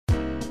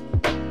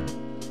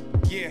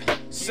Yeah,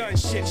 son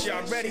shit,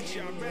 y'all ready?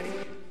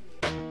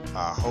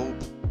 I hope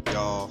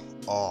y'all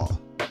are.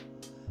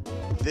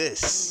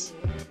 This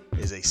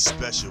is a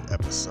special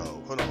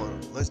episode. Hold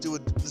on. Let's do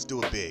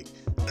it big.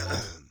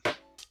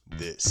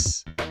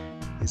 This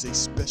is a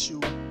special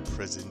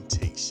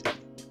presentation.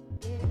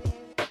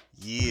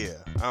 Yeah,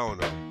 I don't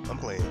know. I'm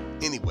playing.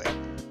 Anyway,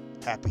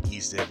 happy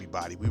Easter,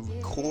 everybody. We're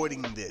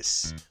recording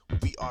this.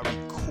 We are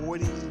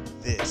recording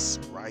this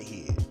right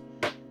here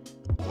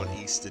on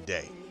Easter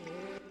Day.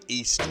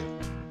 Easter. You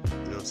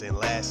know what I'm saying?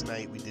 Last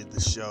night we did the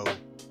show.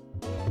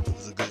 It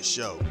was a good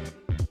show.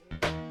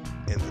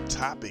 And the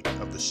topic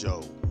of the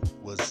show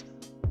was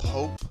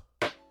Pope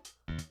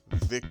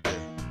Victor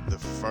the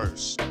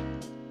First.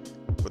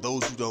 For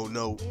those who don't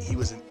know, he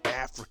was an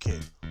African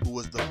who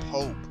was the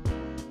Pope.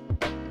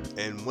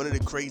 And one of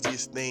the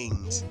craziest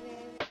things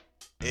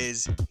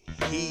is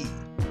he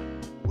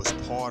was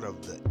part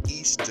of the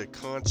Easter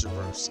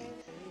controversy.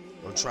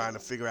 I'm trying to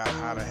figure out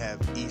how to have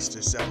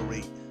Easter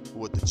separate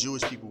what the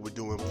Jewish people were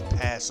doing for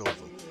Passover.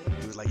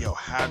 He was like, yo,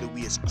 how do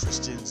we as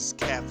Christians, as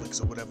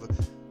Catholics or whatever,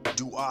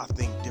 do our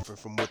thing different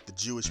from what the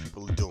Jewish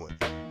people are doing?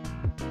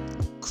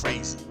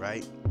 Crazy,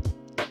 right?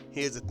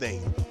 Here's the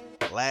thing.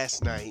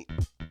 Last night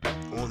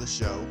on the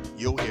show,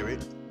 you'll hear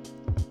it,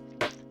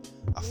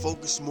 I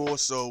focused more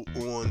so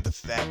on the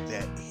fact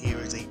that here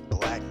is a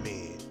black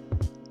man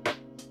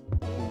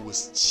who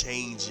was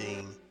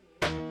changing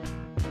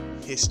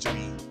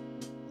history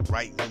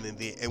right then and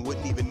there and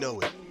wouldn't even know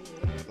it.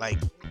 Like,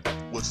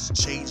 was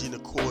changing the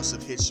course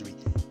of history.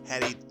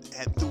 Had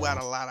threw out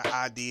a lot of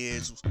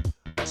ideas,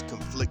 was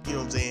conflict, you know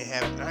what I'm saying?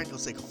 I ain't gonna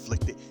say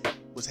conflicted,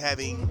 was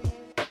having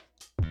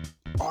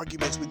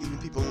arguments with even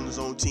people on his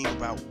own team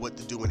about what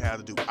to do and how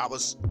to do. I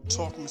was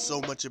talking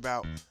so much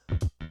about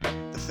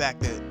the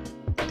fact that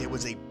there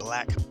was a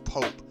black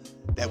pope,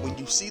 that when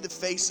you see the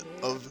face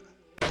of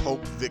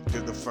Pope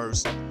Victor the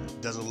First,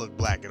 doesn't look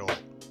black at all.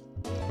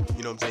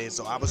 You know what I'm saying?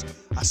 So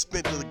I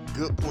spent a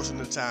good portion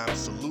of the time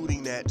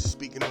saluting that,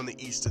 speaking on the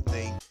Easter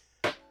thing,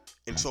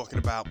 and talking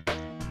about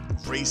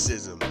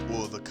racism,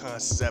 or the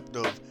concept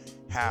of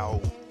how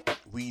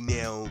we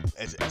now,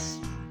 as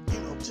you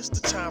know, just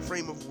the time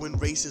frame of when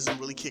racism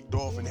really kicked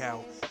off, and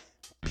how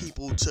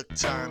people took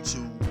time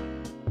to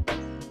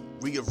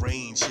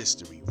rearrange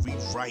history,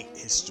 rewrite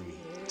history,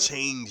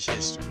 change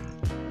history.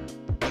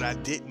 What I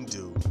didn't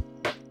do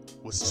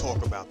was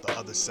talk about the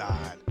other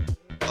side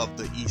of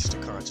the Easter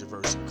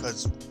controversy,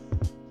 because,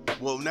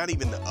 well, not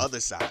even the other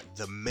side,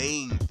 the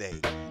main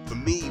thing for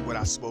me, what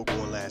I spoke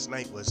on last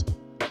night was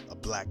a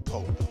black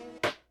pope.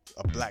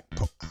 A black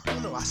pope. I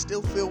don't know, I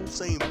still feel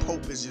saying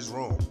pope is just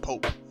wrong.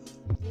 Pope.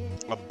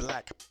 A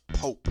black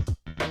pope.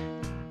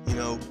 You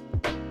know,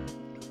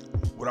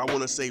 what I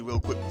want to say real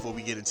quick before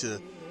we get into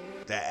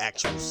that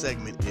actual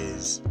segment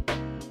is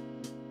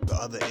the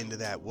other end of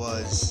that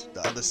was,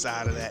 the other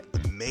side of that,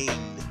 the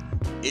main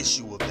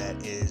issue of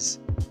that is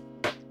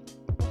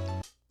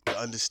the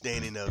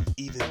understanding of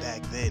even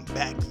back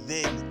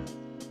then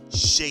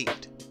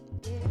shaped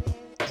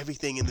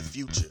everything in the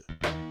future.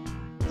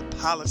 The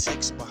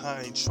politics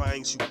behind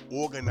trying to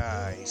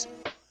organize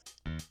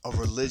a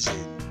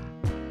religion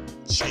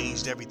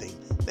changed everything.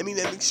 Let me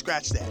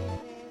scratch that.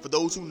 For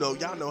those who know,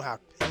 y'all know how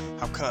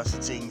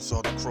Constantine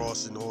saw the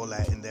cross and all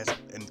that,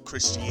 and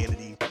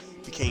Christianity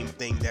became a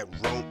thing that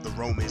the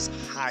Romans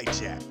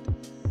hijacked.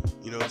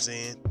 You know what I'm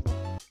saying?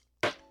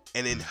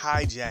 And in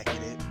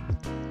hijacking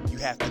it, you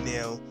have to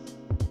now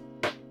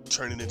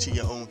turn it into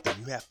your own thing.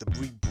 You have to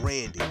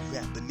rebrand it. You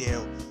have to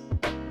now,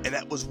 and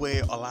that was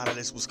where a lot of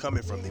this was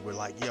coming from. They were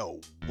like, yo,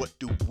 what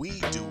do we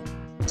do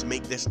to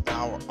make this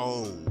our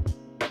own,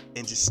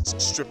 and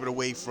just strip it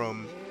away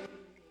from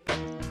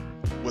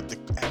what the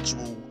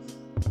actual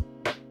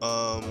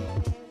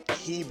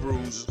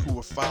Hebrews who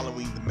were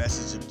following the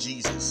message of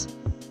Jesus,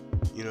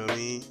 you know what I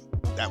mean?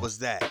 That was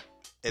that.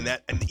 And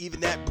even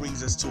that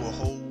brings us to a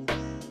whole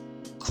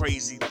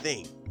crazy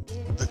thing.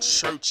 The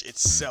church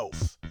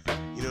itself.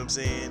 You know what I'm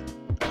saying?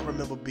 I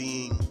remember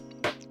being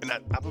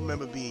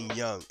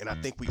young, and I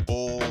think we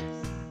all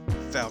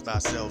found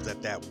ourselves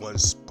at that one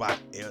spot.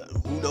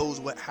 Who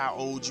knows how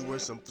old you were?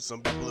 For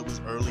some people it was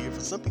earlier, for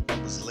some people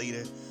it was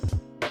later.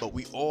 But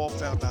we all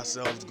found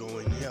ourselves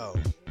going, yo,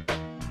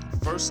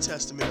 First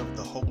Testament of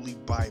the Holy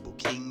Bible,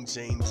 King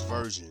James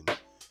Version,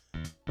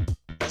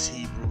 is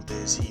Hebrew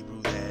this,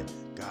 Hebrew that,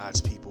 God's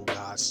people,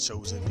 God's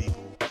chosen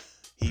people,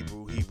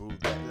 Hebrew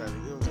that, you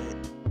know what I'm saying?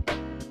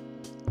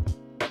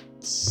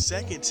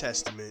 Second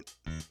Testament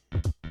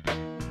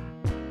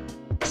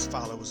is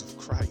followers of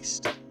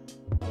Christ.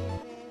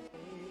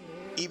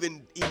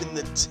 Even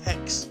the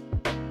text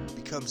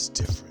becomes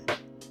different.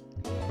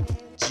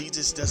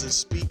 Jesus doesn't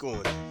speak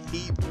on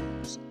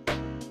Hebrews.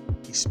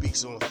 He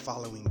speaks on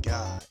following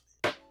God.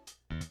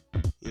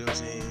 You know what I'm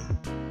saying?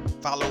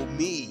 Follow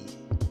me,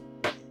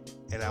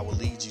 and I will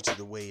lead you to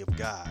the way of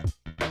God.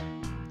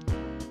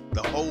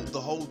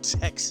 The whole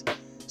text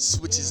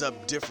switches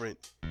up different.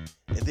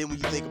 And then when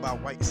you think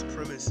about white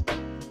supremacists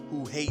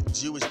who hate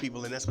Jewish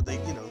people, and that's what they,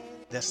 you know,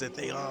 that's their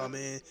thing. Oh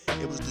man,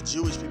 it was the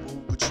Jewish people who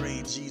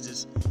betrayed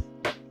Jesus.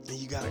 And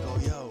you gotta go,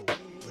 yo,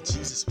 but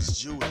Jesus was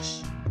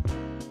Jewish.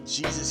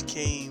 Jesus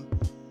came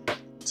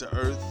to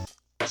earth.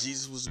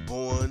 Jesus was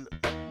born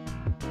a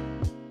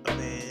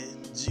man.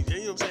 You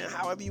know what I'm saying?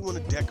 However you want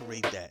to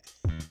decorate that.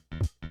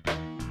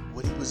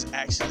 What he was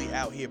actually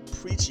out here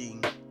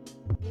preaching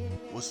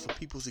was for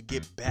people to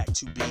get back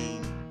to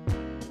being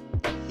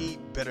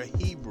better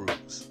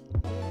Hebrews.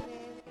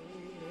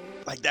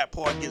 Like, that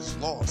part gets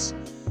lost.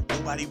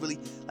 Nobody really,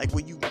 like,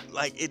 when you,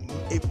 like,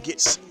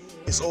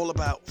 it's all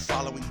about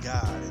following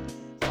God and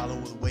follow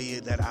the way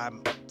that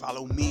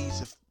follow me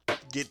to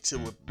get to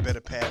a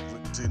better path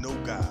to know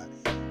God.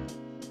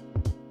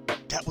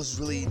 That was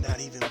really not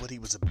even what he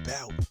was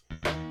about.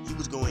 He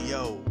was going,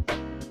 yo,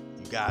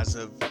 you guys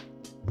have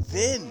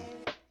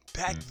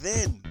back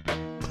then,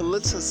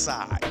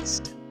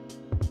 politicized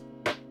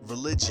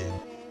religion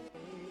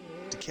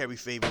to carry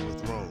favor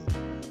with Rome.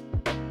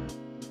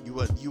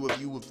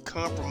 You have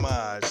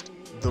compromised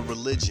the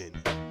religion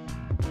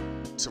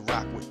to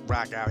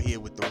rock out here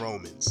with the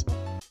Romans.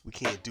 We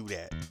can't do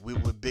that. We're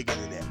bigger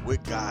than that. We're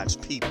God's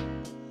people.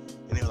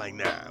 And they were like,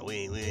 nah, we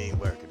ain't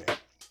working that.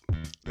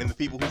 And the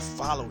people who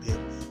followed him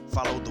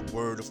followed the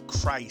word of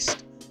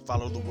Christ,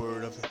 followed the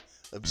word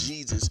of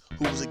Jesus,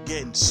 who was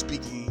again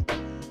speaking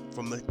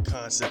from the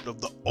concept of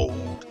the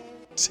Old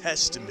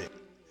Testament.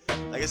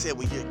 Like I said,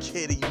 when you're a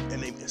kid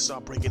and they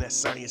start breaking that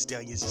science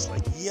down, you're just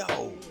like,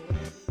 yo,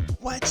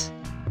 what?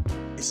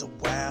 It's a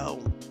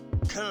wild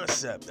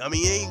concept. I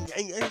mean,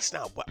 it's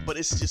not, but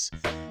it's just,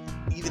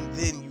 even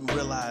then you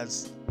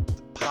realize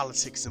the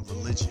politics and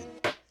religion.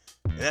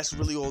 And that's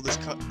really all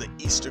the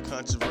Easter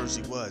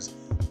controversy was.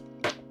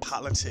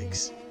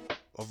 Politics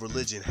of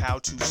religion, how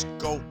to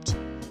sculpt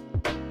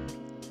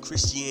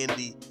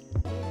Christianity,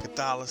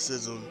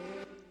 Catholicism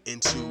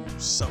into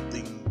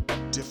something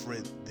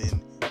different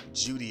than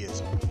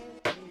Judaism.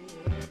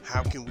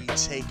 How can we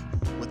take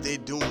what they're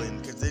doing,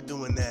 because they're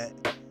doing that,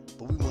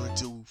 but we want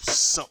to do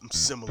something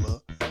similar,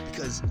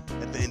 because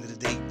at the end of the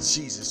day,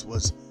 Jesus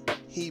was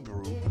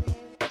Hebrew,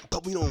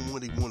 but we don't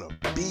really want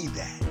to be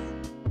that.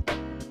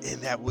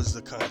 And that was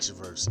the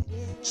controversy.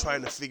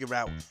 Trying to figure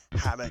out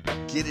how to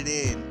get it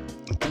in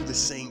and do the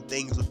same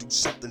things or do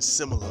something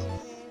similar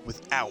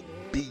without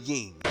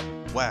being.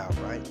 Wow,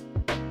 right?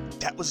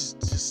 That was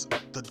just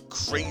the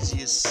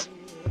craziest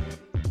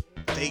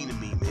thing to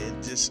me,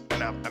 man.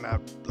 And I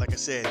like I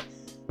said,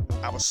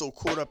 I was so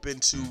caught up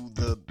into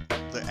the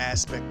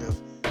aspect of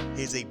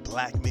here's a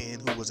black man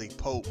who was a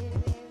pope,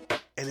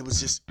 and it was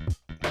just,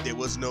 there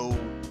was no,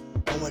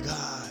 oh my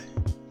God.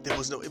 It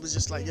was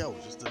just like, yo,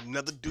 just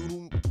another dude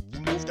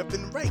who moved up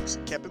in the ranks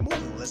and kept it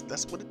moving.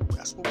 That's what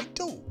we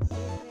do.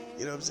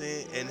 You know what I'm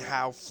saying? And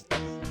how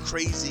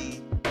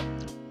crazy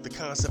the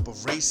concept of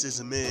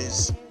racism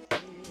is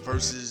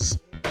versus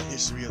the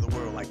history of the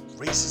world. Like,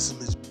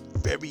 racism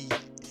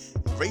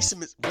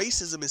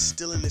is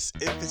still in this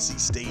infancy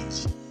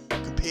stage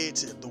compared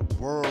to the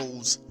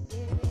world's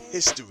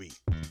history,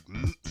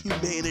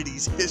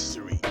 humanity's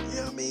history. You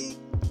know what I mean?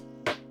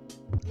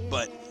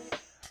 But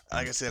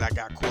like I said, I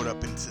got caught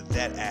up into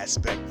that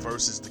aspect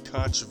versus the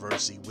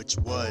controversy, which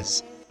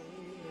was,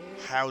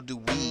 how do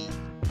we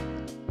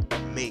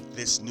make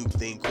this new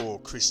thing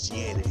called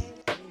Christianity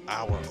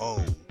our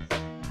own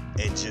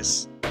and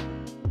just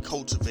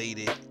cultivate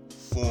it,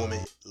 form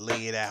it,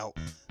 lay it out,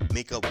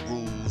 make up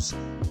rules,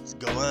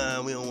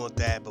 go, we don't want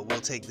that, but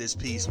we'll take this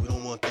piece. We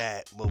don't want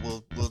that, but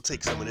we'll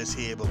take some of this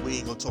here, but we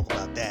ain't gonna talk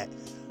about that.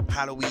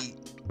 How do we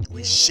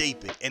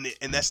reshape it?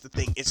 And that's the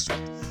thing. It's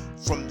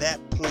from that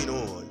point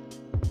on,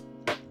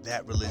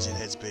 that religion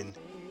has been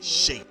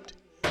shaped,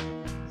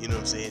 you know what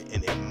I'm saying,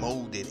 and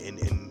molded,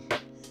 and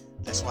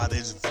that's why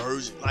there's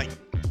version, like,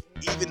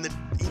 even the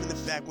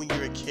fact when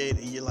you're a kid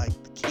and you're like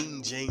the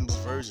King James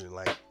Version,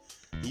 like,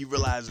 you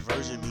realize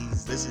version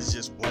means this is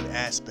just one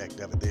aspect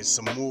of it. There's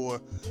some more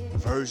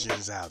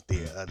versions out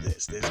there of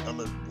this. There's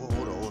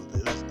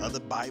there's other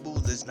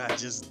Bibles. There's not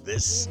just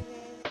this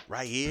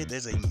right here.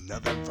 There's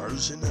another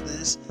version of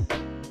this.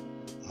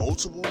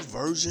 Multiple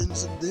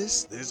versions of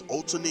this. There's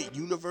alternate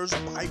universe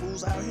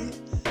Bibles out here.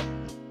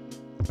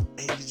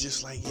 And you're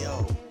just like,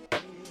 yo,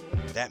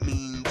 that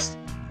means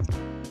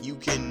you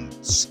can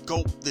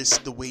sculpt this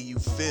the way you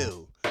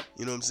feel.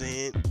 You know what I'm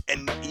saying?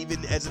 And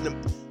even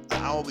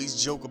I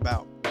always joke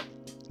about,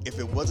 if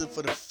it wasn't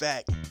for the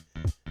fact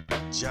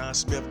John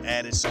Smith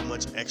added so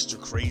much extra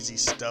crazy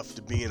stuff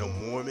to being a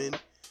Mormon,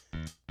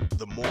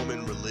 the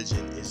Mormon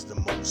religion is the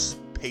most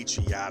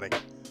patriotic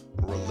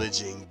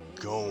religion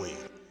going.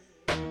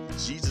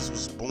 Jesus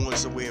was born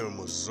somewhere in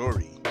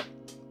Missouri.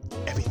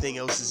 Everything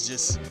else is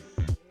just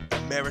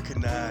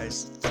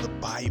Americanized for the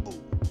Bible.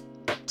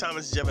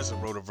 Thomas Jefferson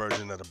wrote a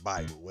version of the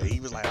Bible where he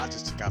was like, I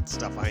just took out the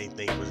stuff I didn't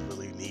think was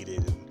really needed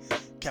and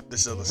kept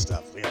this other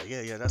stuff.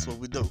 Yeah, that's what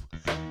we do.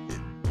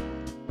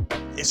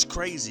 It's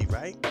crazy,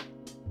 right?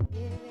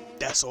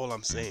 That's all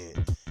I'm saying.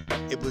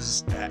 It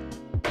was that,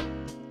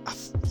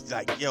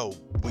 like, yo,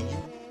 when you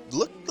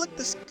look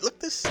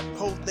this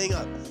whole thing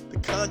up, the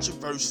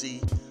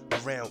controversy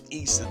around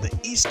Easter, the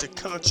Easter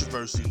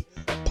controversy,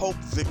 Pope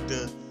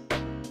Victor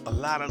a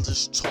lot of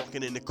just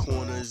talking in the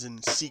corners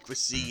and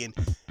secrecy and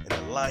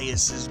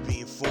alliances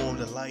being formed,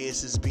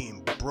 alliances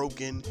being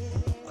broken,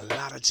 a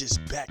lot of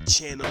just back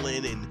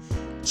channeling and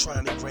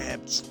trying to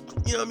grab,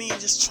 you know what I mean,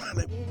 just trying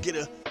to get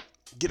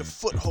a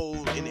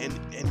foothold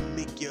and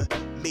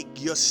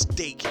make your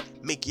stake,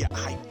 make your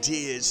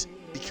ideas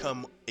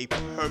become a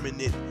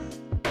permanent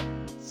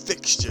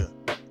fixture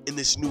in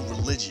this new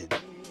religion.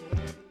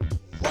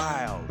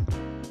 Wow,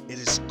 it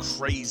is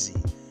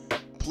crazy.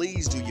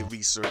 Please do your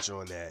research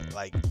on that.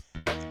 Like,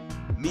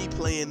 me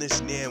playing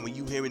this now, when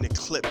you hearing the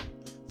clip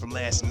from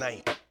last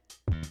night,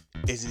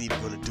 isn't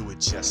even gonna do it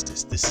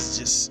justice. This is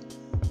just,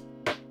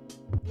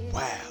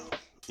 wow.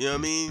 You know what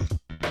I mean?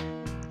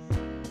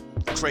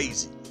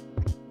 Crazy.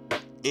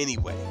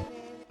 Anyway,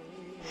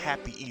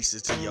 happy Easter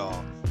to y'all.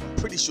 I'm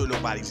pretty sure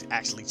nobody's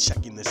actually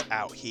checking this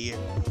out here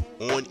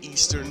on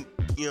Eastern.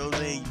 You know what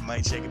I'm saying? You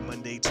might check it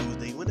Monday,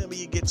 Tuesday, whenever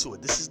you get to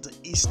it. This is the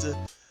Easter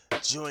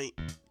joint.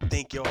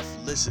 Thank y'all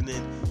for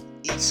listening.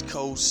 East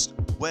Coast,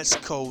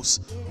 West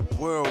Coast,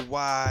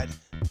 worldwide,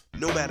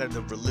 no matter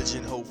the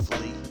religion,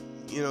 hopefully.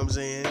 You know what I'm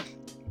saying?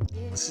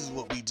 This is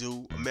what we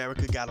do.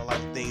 America got a lot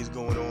of things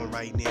going on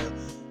right now.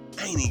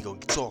 I ain't even gonna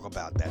talk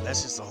about that.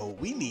 That's just a whole,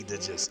 we need to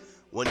just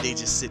one day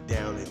just sit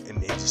down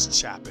and just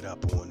chop it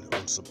up on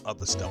some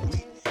other stuff.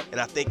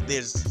 And I think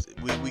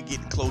we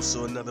getting close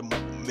to another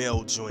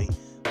mail joint,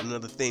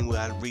 another thing where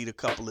I read a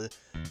couple of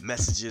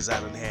messages I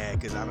done had,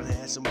 because I done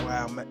had some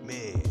wild,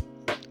 man.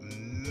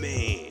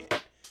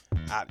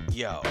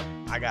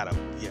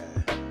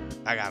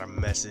 I got a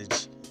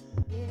message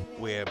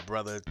where a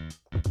brother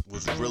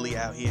was really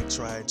out here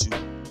trying to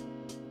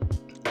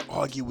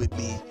argue with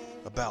me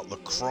about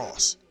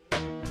lacrosse.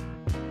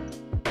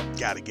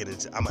 Gotta get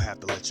into, I'm gonna have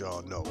to let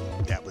y'all know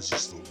that was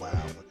just a wild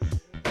one.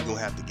 We're gonna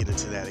have to get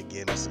into that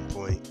again at some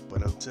point.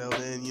 But until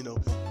then,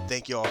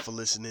 thank y'all for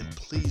listening.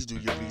 Please do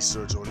your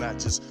research on not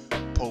just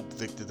Pope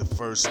Victor I,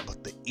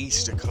 but the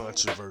Easter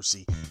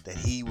controversy that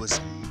he was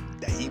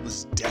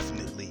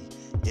definitely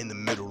in the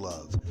middle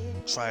of,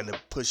 trying to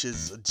push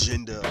his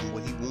agenda on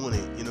what he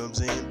wanted. You know what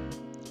I'm saying?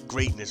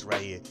 Greatness right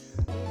here.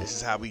 This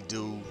is how we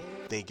do.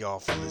 Thank y'all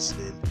for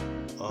listening.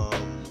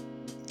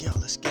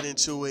 Let's get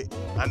into it.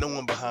 I know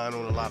I'm behind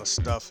on a lot of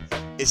stuff.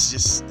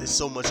 There's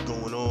so much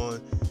going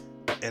on,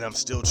 and I'm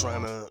still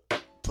trying to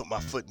put my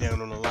foot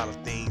down on a lot of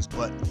things,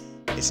 but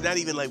it's not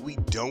even like we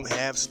don't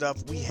have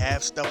stuff. We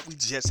have stuff. We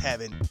just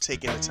haven't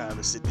taken the time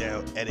to sit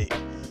down, edit,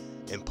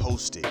 and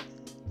post it.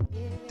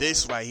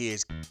 This right here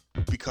is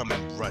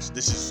becoming rushed.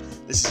 This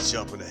is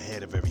jumping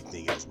ahead of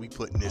everything else. We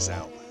putting this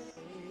out,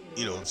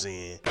 you know what I'm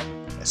saying,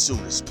 as soon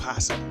as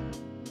possible,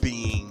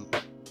 being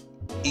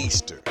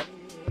Easter.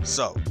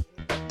 So,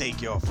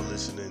 thank y'all for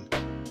listening.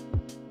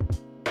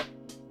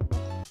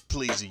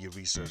 Please do your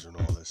research on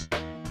all this.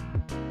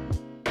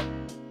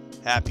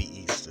 Happy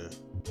Easter.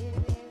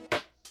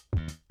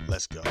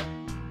 Let's go.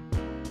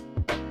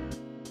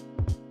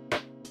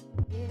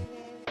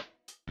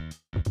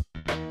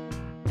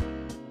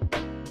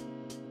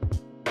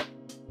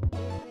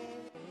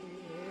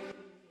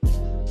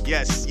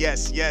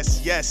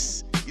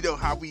 Yes. You know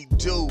how we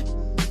do.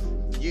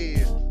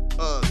 Yeah.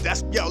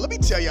 Let me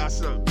tell y'all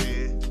something,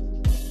 man.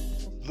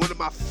 One of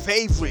my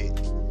favorite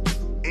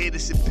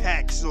Anderson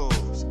 .Paak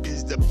songs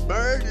is the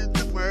murder.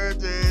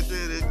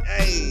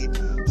 Hey,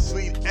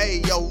 sweet.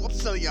 Hey, yo, I'm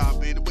telling y'all,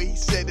 man, the way he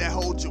said that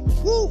whole joint,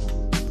 woo,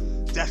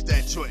 that's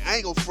that joint. I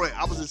ain't gonna front.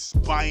 I was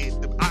inspired.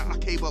 I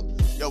came up,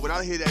 when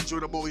I hear that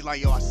joint, I'm always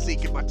like, I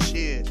sink in my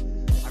chair.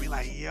 I be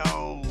like,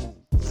 yo.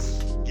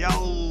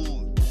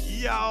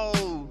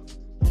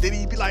 Then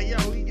he be like,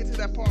 he get to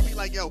that part, he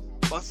like,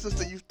 my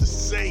sister used to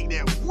sing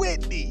that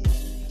Whitney.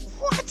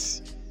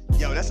 What?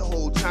 That's a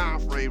whole time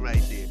frame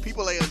right there.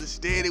 People ain't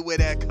understanding where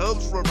that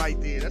comes from right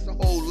there. That's a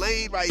whole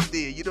lane right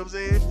there. You know what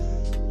I'm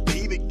saying? They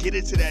even get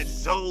into that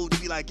zone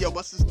to be like,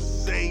 my sister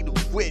sang the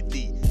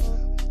Whitney.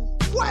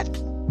 What?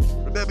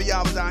 Remember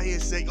y'all was out here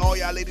singing, all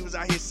y'all ladies was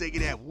out here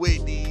singing that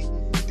Whitney,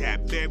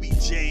 that Mary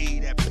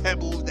Jane, that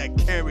Pebbles, that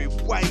Carrie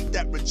White,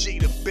 that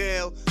Regina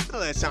Bell. The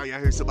last time y'all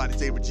heard somebody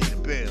say Regina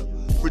Bell.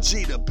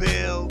 Regina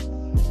Bell.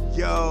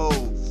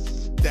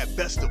 That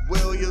Vesta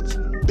Williams,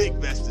 big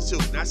Vesta too,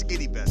 not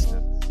skinny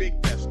Vesta, big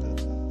Vesta.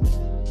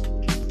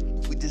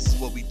 This is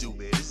what we do,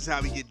 man. This is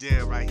how we get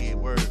down right here.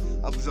 Word,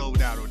 I'm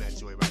zoned out on that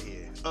joint right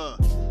here.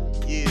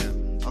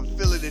 I'm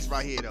feeling this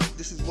right here though.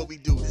 This is what we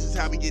do. This is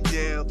how we get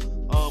down.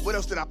 What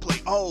else did I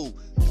play? Oh,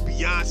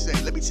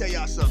 Beyonce. Let me tell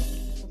y'all something.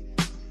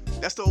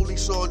 That's the only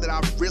song that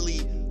I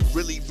really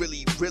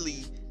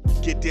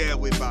get down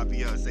with by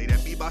Beyonce.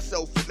 That Me,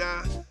 Myself, and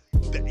I.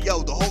 The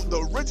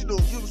original,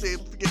 you know what I'm saying?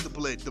 Forget the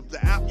blend. The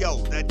app,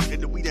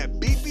 that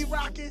beat be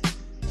rocking.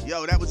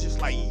 That was just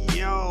like,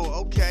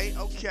 okay.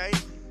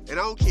 And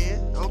I don't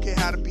care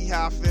how to be,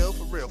 how I feel,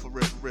 for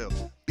real.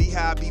 Be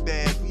high, be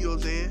mad, you know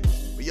what I'm saying?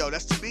 But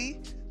that's to me,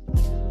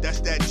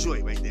 that's that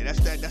joint right there.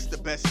 That's the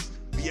best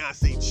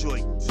Beyonce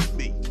joint to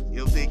me. You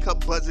know what I'm saying? Come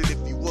buzzing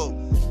if you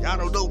want. Y'all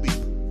don't know me.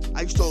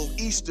 I used to on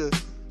Easter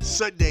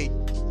Sunday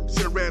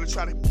sit around and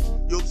try to, you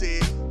know what I'm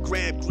saying,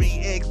 grab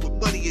green eggs with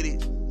money in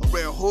it.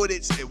 around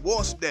hornets and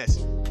wasp nests.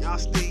 Y'all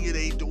stinging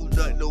ain't doing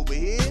nothing over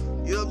here.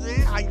 You know what I'm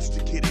saying? I used to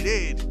get it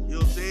in. You know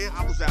what I'm saying?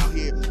 I was out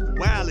here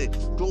wilding,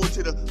 going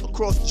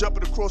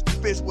jumping across the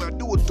fence where I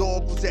knew a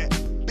dog was at.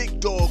 Big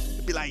dog,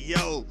 and be like,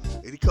 yo.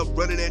 And he come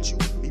running at you.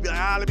 He be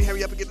like, let me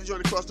hurry up and get the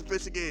joint across the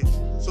fence again.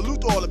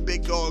 Salute to all the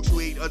big dogs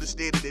who ain't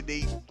understanding that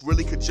they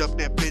really could jump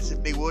that fence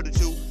if they wanted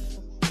to.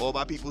 All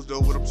my peoples know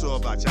what I'm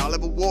talking about. Y'all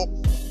ever walk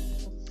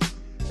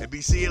and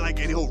be seeing like,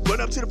 and he'll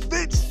run up to the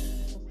fence,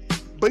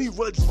 but he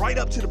runs right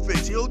up to the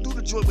fence. He don't do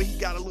the joint where he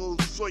got a little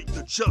joint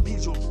to jump.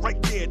 He's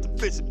right there at the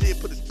fence and then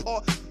put his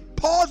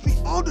paws be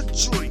on the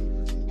joint.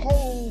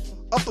 Whole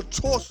upper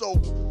torso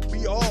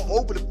be all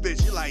over the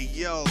fence. You're like,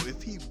 yo,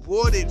 if he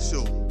wanted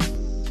to,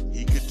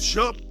 he could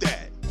jump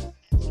that.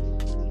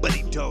 But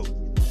he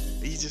don't.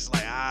 He's just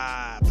like,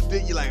 But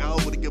then you're like, I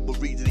don't want to give him a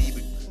reason to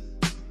even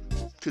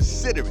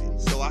consider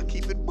it. So I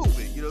keep it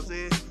moving. You know what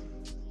I'm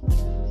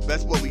saying?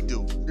 That's what we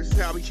do. This is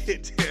how we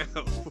get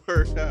down.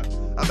 Word up.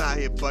 I'm out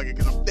here bugging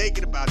because I'm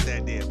thinking about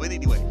that there. But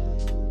anyway,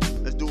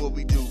 let's do what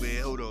we do,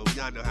 man. Hold on.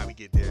 Y'all know how we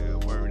get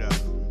down. Word up.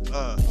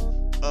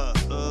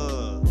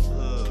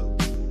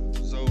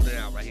 Zoned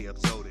out right here. I'm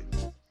zoning.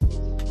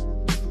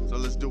 So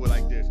let's do it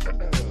like this.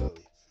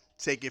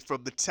 Take it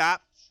from the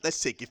top. Let's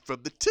take it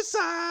from the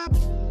top.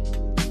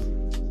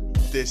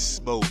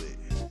 This moment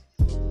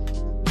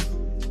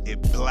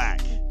in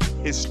Black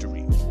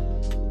history.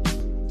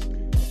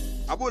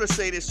 I want to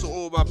say this to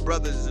all my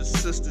brothers and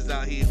sisters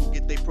out here who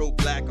get their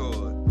pro-black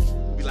on.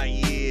 Who be like,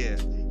 yeah,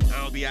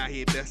 I don't be out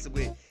here messing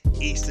with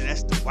Easter.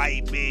 That's the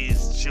white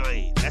man's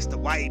joint. That's the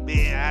white man,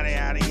 yada,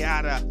 yada,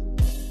 yada.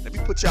 Let me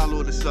put y'all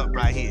on to something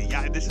right here.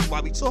 Y'all, this is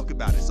why we talk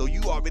about it. So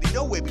you already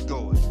know where we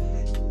going.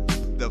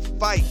 The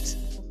fight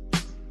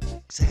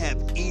to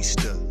have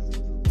Easter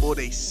on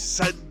a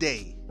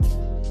Sunday.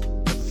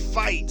 The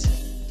fight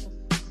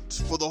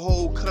for the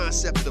whole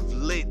concept of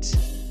Lent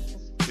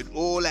and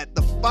all that.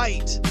 The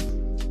fight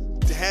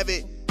to have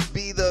it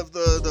be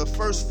the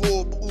first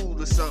full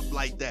moon or something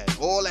like that.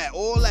 All that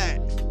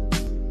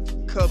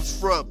comes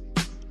from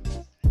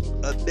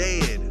a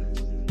man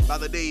by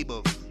the name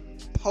of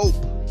Pope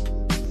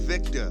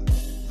Victor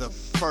the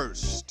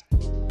First.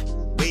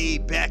 Way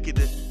back in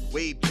the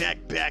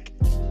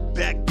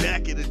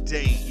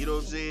day. You know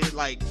what I'm saying?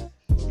 Like,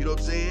 you know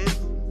what I'm saying?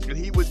 And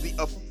he was the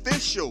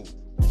official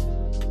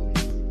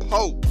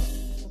Pope,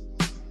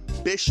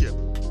 Bishop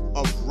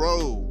of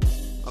Rome,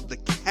 of the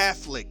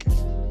Catholic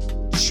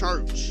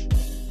Church.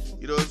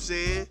 You know what I'm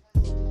saying?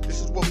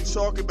 This is what we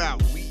talk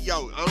about.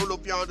 I don't know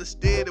if y'all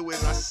understand it when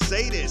I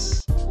say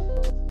this.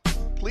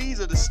 Please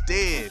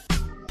understand.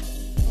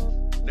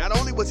 Not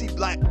only was he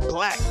black,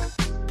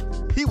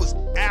 he was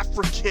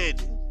African,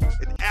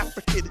 an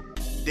African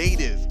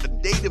native, a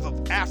native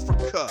of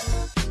Africa.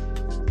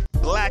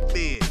 Black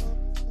man,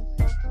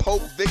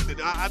 Pope Victor.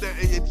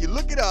 If you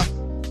look it up,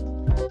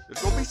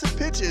 there's gonna be some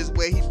pictures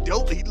where he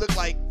looked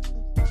like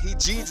he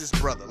Jesus'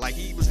 brother, like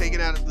he was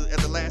hanging out at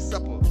the Last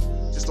Supper.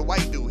 Just a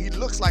white dude. He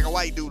looks like a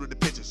white dude in the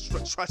pictures.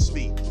 Trust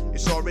me,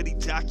 it's already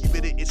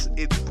documented. It's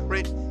in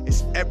print.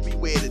 It's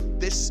everywhere that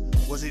this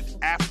was an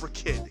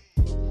African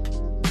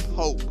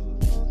Pope.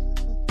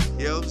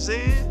 You know what I'm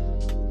saying?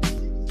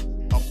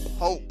 A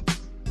Pope.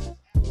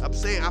 I'm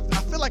saying, I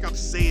feel like I'm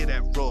saying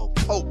that wrong.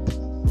 Pope.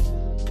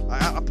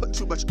 I put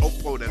too much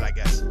ope on it, I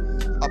guess.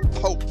 A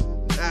Pope.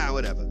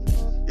 Whatever. You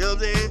know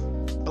what I'm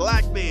saying?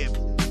 Black man,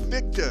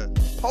 Victor,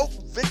 Pope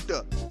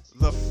Victor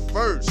the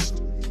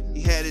First.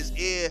 He had an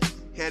ear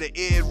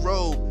in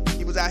Rome.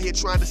 He was out here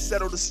trying to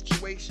settle the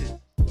situation.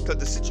 Because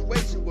the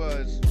situation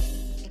was,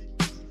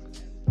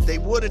 they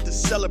wanted to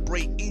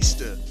celebrate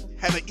Easter,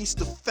 have an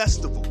Easter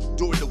festival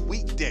during the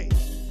weekday.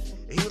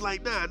 And he was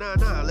like, nah,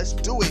 let's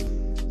do it.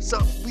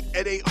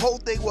 And the whole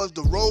thing was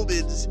the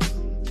Romans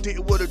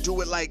didn't want to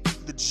do it like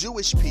the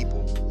Jewish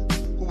people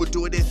who were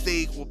doing their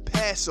thing on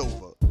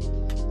Passover.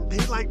 And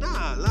he's like,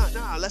 nah,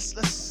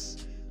 let's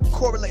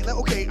correlate.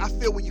 Okay, I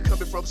feel where you're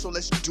coming from, so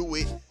let's do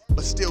it,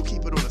 but still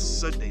keep it on a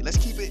Sunday.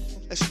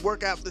 Let's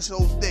work out this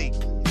whole thing.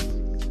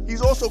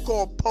 He's also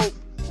called Pope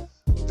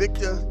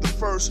Victor the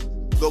First,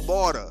 the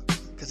Martyr,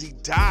 because he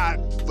died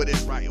for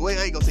this, right? Well,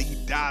 I ain't gonna say he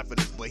died for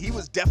this, but he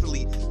was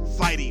definitely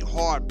fighting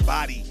hard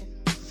body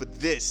for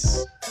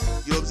this.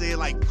 You know what I'm saying?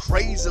 Like,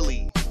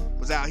 crazily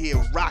was out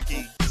here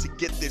rocking to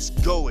get this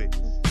going.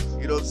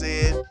 You know what I'm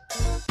saying?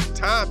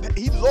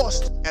 He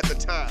lost at the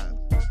time,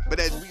 but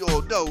as we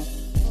all know,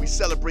 we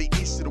celebrate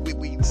Easter the way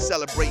we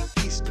celebrate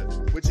Easter,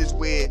 which is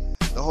where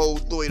the whole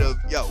thought of,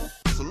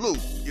 salute,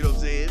 you know what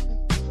I'm saying?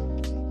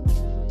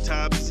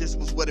 Time just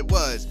was what it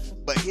was.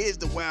 But here's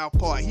the wild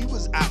part. He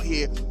was out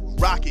here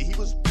rocking. He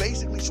was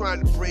basically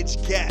trying to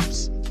bridge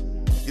gaps.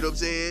 You know what I'm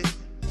saying?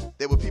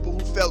 There were people who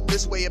felt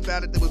this way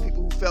about it. There were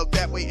people who felt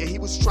that way. And he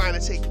was trying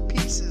to take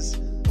pieces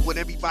of what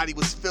everybody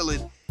was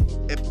feeling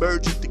and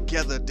merge it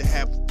together to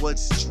have one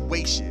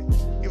situation.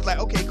 He was like,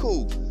 okay,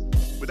 cool.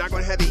 We're not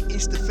going to have an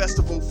Easter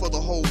festival for the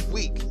whole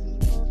week.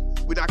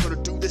 We're not going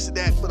to do this and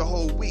that for the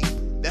whole week.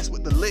 That's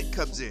what the Lent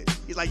comes in.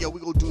 He's like, we're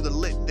going to do the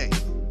Lent thing.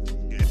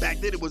 Back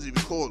then, it wasn't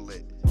even called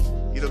Lent.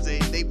 You know what You know what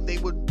I'm saying? They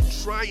were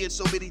trying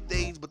so many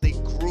things, but they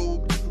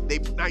grew.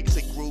 Not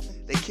say grew.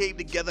 They came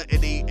together and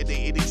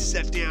they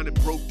sat down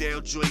and broke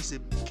down joints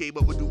and came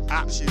up with new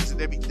options and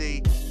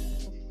everything.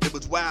 It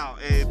was wild,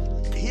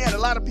 and he had a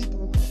lot of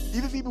people,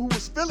 even people who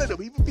was feeling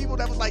him, even people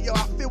that was like, yo,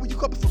 I feel where you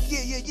coming from,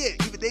 yeah.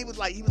 Even they was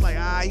like, he was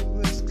a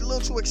little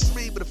too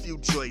extreme with a few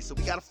joints, so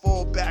we gotta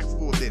fall back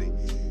for a minute.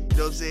 You know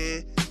what I'm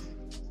saying?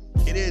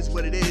 It is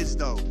what it is,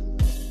 though.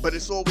 But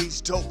it's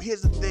always dope.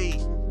 Here's the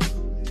thing.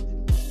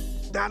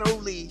 Not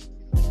only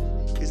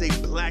is a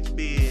black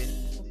man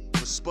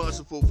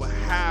responsible for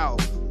how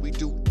we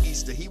do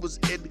Easter, he was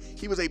the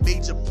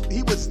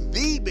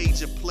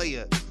major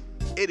player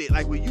in it.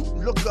 Like when you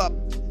look up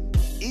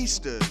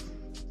Easter,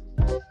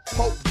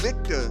 Pope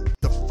Victor,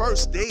 the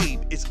first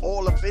name is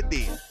all up in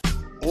there.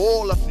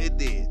 All up in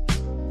there.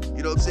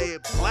 You know what I'm saying?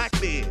 Black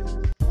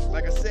man.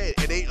 Like I said,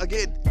 and they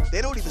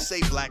don't even say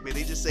black man,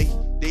 they just say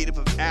native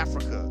of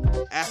Africa.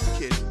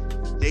 African,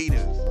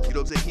 native. You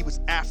know what I'm saying? He was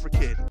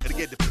African. And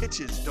again, the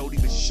pictures don't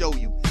even show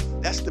you.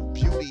 That's the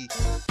beauty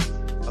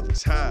of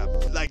time.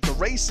 Like the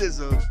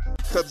racism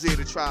comes in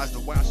and tries to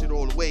wash it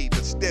all away,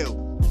 but still,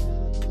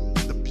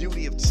 the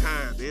beauty of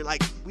time, man.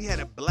 Like we had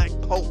a black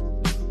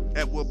pope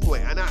at one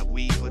point. Not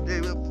we, but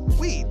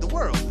the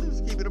world. Let's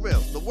keep it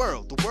real. The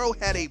world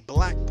had a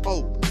black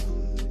pope.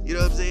 You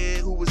know what I'm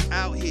saying? Who was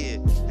out here,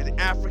 an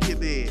African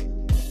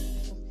man,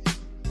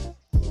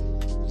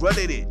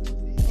 running it.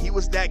 He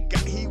was that guy.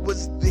 He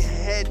was the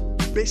head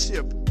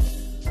bishop. You know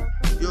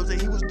what I'm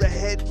saying? He was the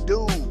head dude. You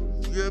know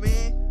what I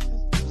mean?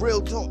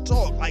 Real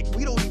talk. Like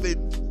we don't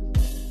even.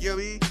 You know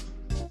what I mean?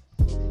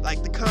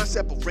 Like the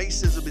concept of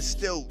racism is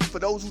still, for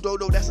those who don't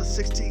know, that's a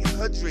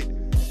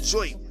 1600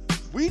 joint.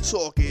 We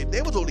talking.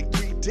 There was only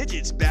 3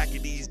 digits back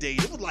in these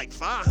days. It was like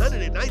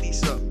 590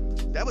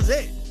 something. That was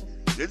it.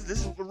 This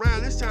is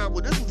around this time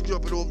when this was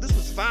jumping off. This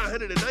was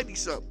 590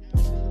 something.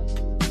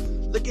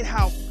 Look at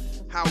how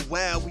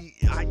well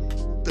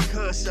the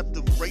concept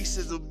of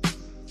racism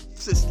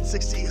since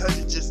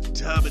 1600 just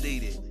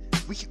dominated.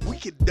 We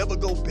can never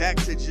go back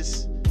to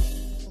just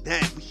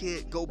that. We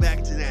can't go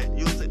back to that.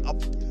 You know what I'm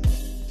saying?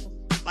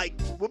 Like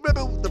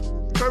remember the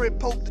current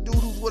pope, the dude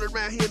who's running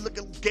around here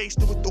looking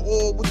gangster with the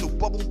oil, with the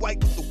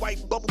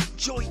white bubble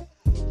joint.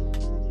 You know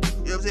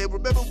what I'm saying?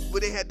 Remember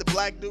when they had the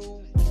black dude?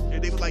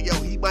 And they was like, yo,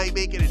 he might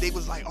make it. And they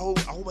was like, oh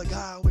my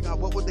God,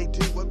 what would they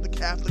do? What would the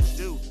Catholics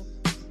do?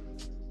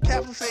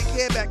 Catholics ain't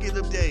care back in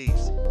them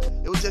days.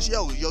 It was just,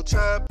 yo, your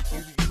time,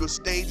 you done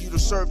stayed, you done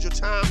served your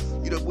time,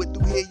 you done went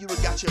through here, you done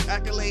got your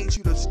accolades,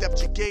 you done stepped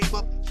your game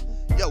up.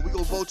 Yo, we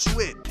gonna vote you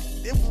in.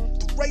 The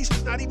race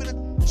was not even a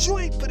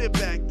joint for them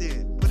back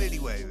then. But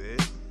anyway, man,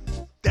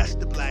 that's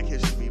the Black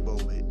History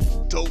moment.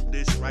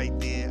 Dopeness right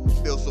there. I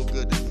feel so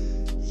good.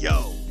 You know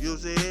what I'm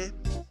saying?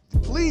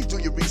 Please do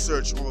your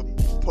research on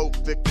Pope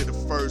Victor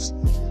I.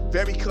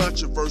 Very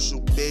controversial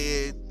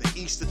man. The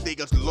Easter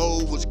thing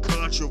alone was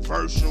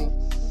controversial.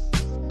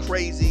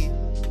 Crazy.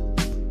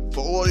 For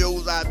all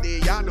those out there,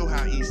 y'all know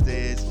how Easter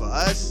is. For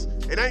us,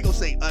 and I ain't gonna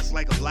say us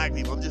like a black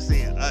people, I'm just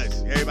saying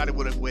us. Everybody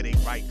wanna wear their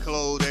right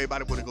clothes.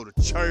 Everybody wanna go to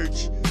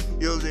church. You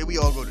know what I'm saying? We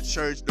all go to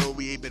church. No,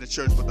 we ain't been to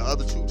church but the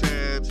other 2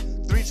 times.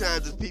 3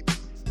 times if people...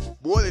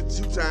 More than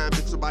 2 times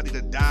if somebody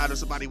done died or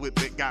somebody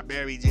got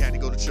married, you had to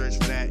go to church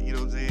for that, you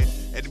know what I'm saying?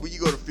 And when you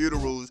go to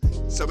funerals,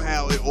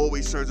 somehow it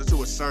always turns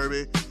into a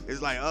sermon. It's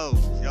like, oh,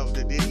 yo,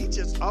 did he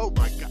just, oh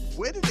my God,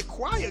 where did the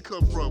choir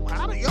come from?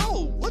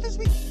 What is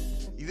we?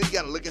 You just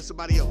gotta look at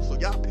somebody else. So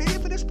y'all paying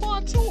for this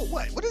part too or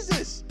what? What is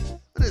this?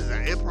 What is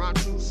that,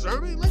 impromptu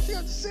sermon? Let's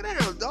just sit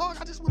down, dog.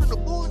 I just wanted to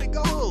board and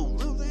go home,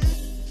 you know what I'm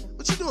saying?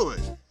 What you doing?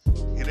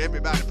 And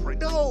everybody pray.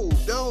 No,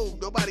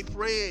 nobody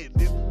praying.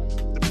 The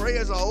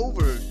prayers are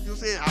over. You know what I'm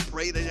saying? I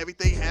pray that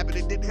everything happened.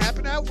 It didn't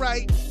happen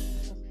outright.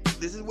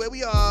 This is where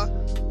we are.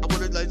 I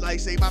want to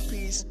like say my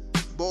piece,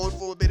 mourn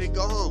for a minute, and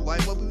go home.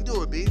 Like, what we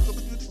doing, man? What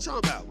we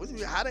talking about?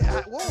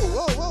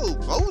 Whoa.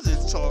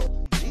 Moses talked.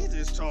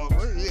 Jesus talked.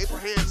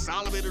 Abraham,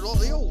 Solomon, and all.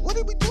 Yo, what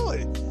are we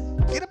doing?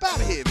 Get up out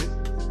of here,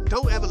 man.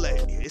 Don't ever let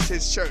it. It's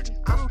his church.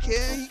 I don't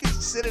care. He can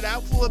sit it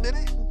out for a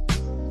minute.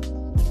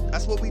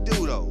 That's what we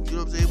do, though. You know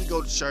what I'm saying? We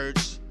go to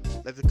church.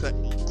 Let the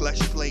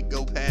collection plate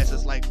go past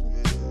us like...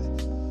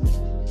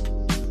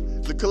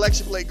 The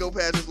collection plate go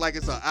past us like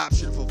it's an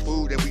option for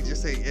food that we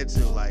just ain't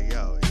into. Like,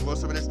 yo, you want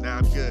some of this? Nah,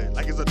 I'm good.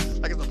 Like it's a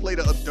plate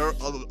of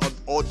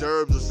hors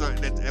d'oeuvres or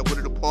something at one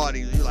of the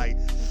parties. You like,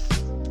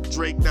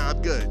 drink? Nah, I'm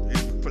good.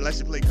 And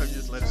collection plate comes, you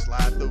just let it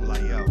slide through.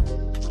 Like, yo,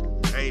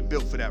 I ain't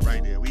built for that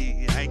right now.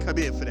 I ain't come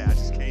in for that. I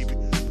just came to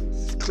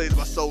cleanse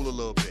my soul a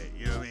little bit.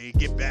 You know what I mean?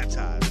 Get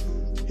baptized.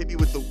 Hit me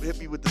with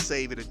the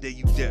save and then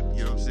you dip.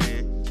 You know what I'm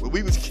saying? When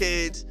we was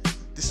kids,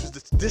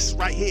 this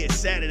right here,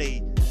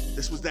 Saturday.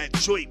 This was that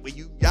joint where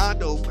y'all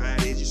know how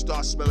it is. You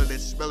start smelling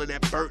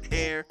that burnt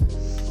hair.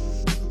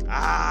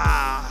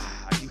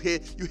 You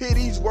hear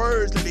these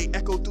words and they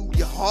echo through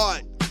your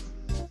heart.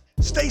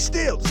 Stay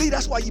still. See,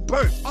 that's why you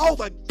burnt. Oh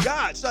my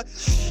God, son.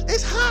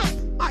 It's hot.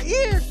 My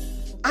ear.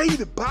 I ain't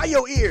even by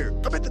your ear.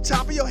 I'm at the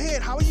top of your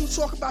head. How are you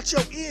talking about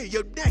your ear,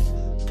 your neck?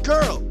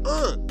 Girl,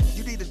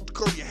 you need to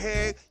comb your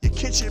hair, your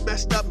kitchen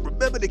messed up.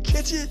 Remember the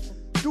kitchen?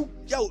 Dude,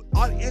 yo,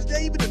 is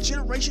there even a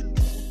generation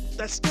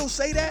that still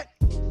say that?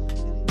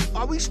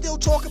 Are we still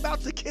talking about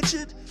the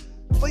kitchen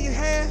for your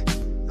hair?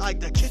 Like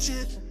the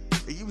kitchen?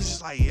 And you was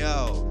just like,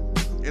 yo,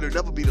 it'll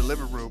never be the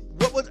living room.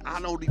 I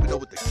don't even know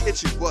what the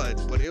kitchen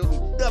was, but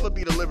it'll never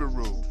be the living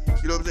room.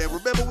 You know what I'm saying?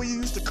 Remember when you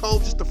used to comb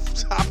just the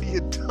top of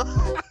your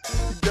dog?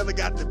 You never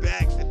got the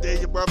back, and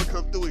then your mama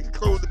come through and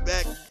comb the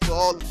back for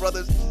all the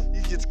brothers.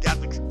 You just got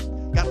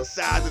the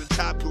sides of the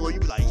top going. You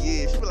be like,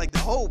 yeah. She be like, the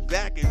whole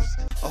back is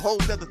a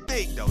whole other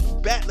thing, though.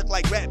 The back look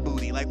like rat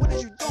booty. Like, what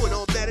is you doing?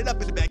 All matted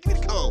up in the back. Give me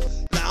the comb.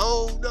 Like,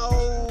 oh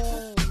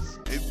no.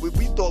 And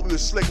we thought we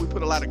was slick. We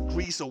put a lot of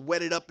grease or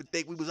wet it up and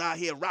think we was out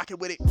here rocking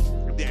with it.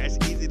 And there, it's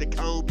easy to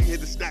comb. You hear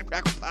the snap,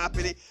 crackle, pop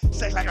in it.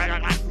 Say like.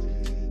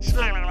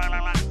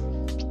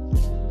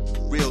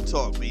 Real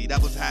talk, man.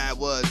 That was how it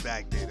was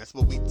back then. That's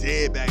what we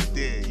did back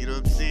then. You know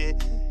what I'm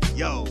saying?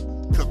 Yo,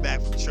 come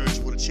back from church,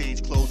 you want to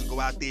change clothes and go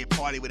out there and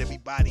party with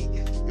everybody.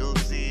 You know what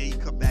I'm saying? You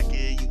come back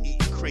in, you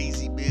eating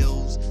crazy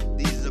meals.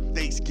 These are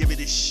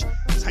Thanksgiving-ish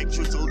type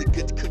joints, only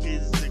good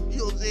cookies. And, you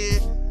know what I'm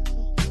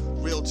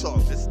saying? Real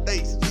talk. This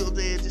Thanks, you know what I'm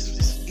saying?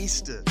 Just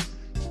Easter.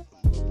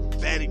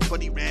 Batting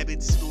bunny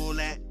rabbits and all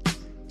that.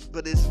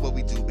 But this is what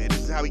we do, man.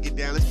 This is how we get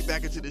down. Let's get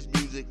back into this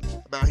music.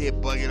 I'm out here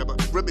bugging.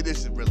 I'm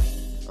reminiscing, really.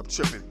 I'm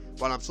tripping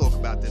while I'm talking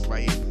about this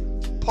right here.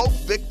 Pope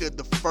Victor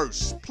I.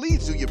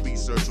 Please do your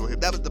research on him.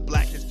 That was the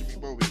Black History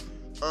moment.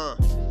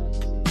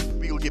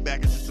 We gonna get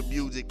back into some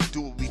music.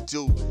 Do what we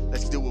do.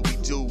 Let's do what we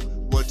do.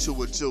 1,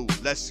 2, and 2.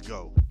 Let's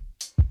go.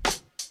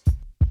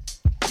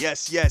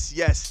 Yes.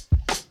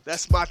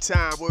 That's my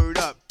time. Word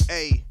up.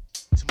 Hey,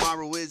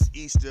 tomorrow is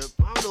Easter.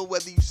 I don't know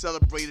whether you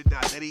celebrate or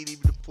not. That ain't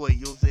even the point.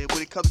 You know what I'm saying?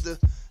 When it comes to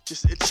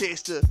just a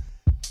chance to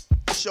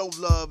show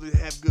love and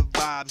have good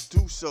vibes,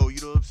 do so.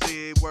 You know what I'm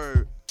saying?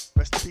 Word.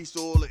 Rest in peace to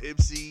all the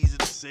MCs and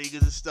the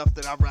singers and stuff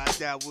that I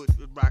rocked out with,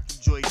 rock the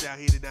joints out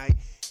here tonight.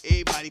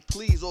 Everybody,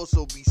 please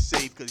also be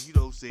safe, because you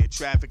know what I'm saying,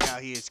 traffic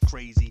out here is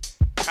crazy.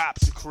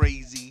 Cops are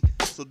crazy.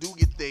 So do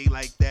your thing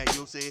like that, you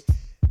know what I'm saying?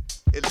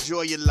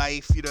 Enjoy your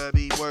life, you know what I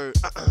mean? Word.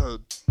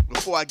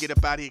 Before I get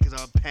up out here,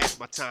 because I'm past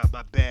my time,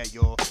 my bad,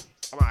 y'all.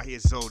 I'm out here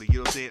zoning, you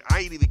know what I'm saying? I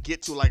ain't even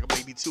get to like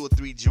maybe 2 or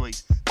 3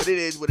 joints. But it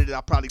is what it is. I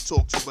probably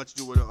talk too much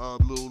doing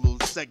little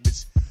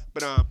segments.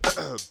 But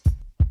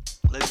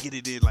let's get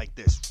it in like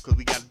this, because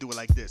we got to do it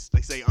like this.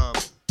 They say,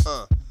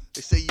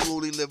 they say you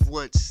only live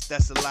once.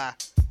 That's a lie.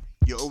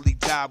 You only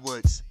die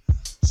once.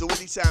 So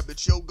anytime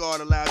that your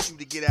God allows you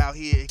to get out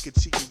here and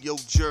continue your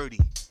journey,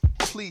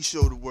 please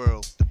show the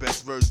world the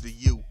best version of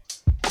you.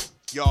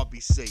 Y'all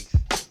be safe.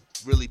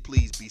 Really,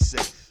 please be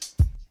safe.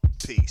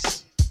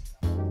 Peace.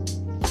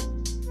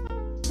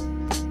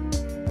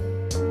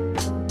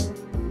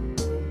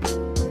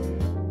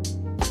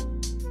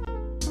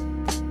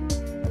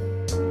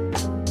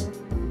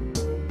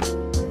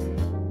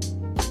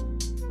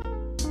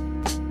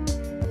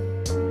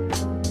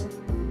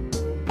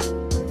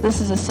 This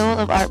is a Soul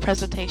of Art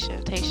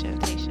presentation.